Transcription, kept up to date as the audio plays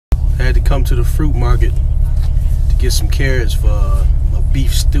had to come to the fruit market to get some carrots for a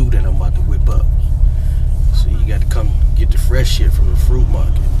beef stew that I'm about to whip up. So you got to come get the fresh shit from the fruit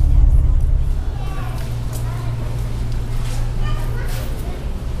market.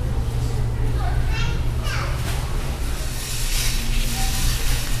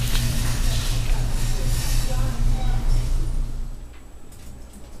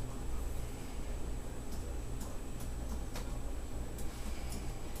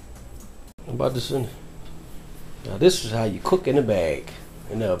 I'm about to send. Now this is how you cook in a bag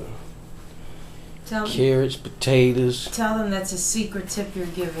in the oven. Carrots, potatoes. Tell them that's a secret tip you're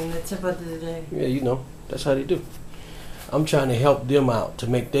giving, the tip of the day. Yeah, you know, that's how they do. I'm trying to help them out to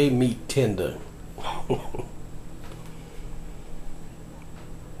make their meat tender.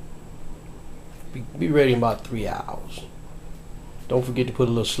 Be ready in about 3 hours. Don't forget to put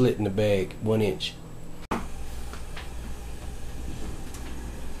a little slit in the bag, 1 inch.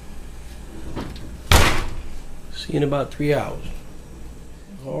 See you in about 3 hours.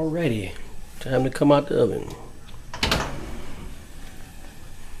 Alrighty, time to come out the oven.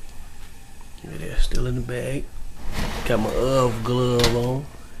 There, still in the bag. Got my UV glove on.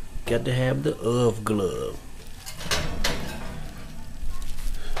 Got to have the UV glove.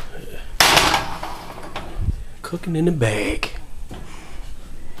 Cooking in the bag.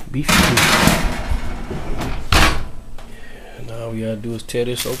 Beef stew. Now all we gotta do is tear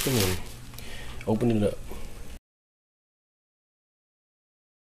this open and open it up.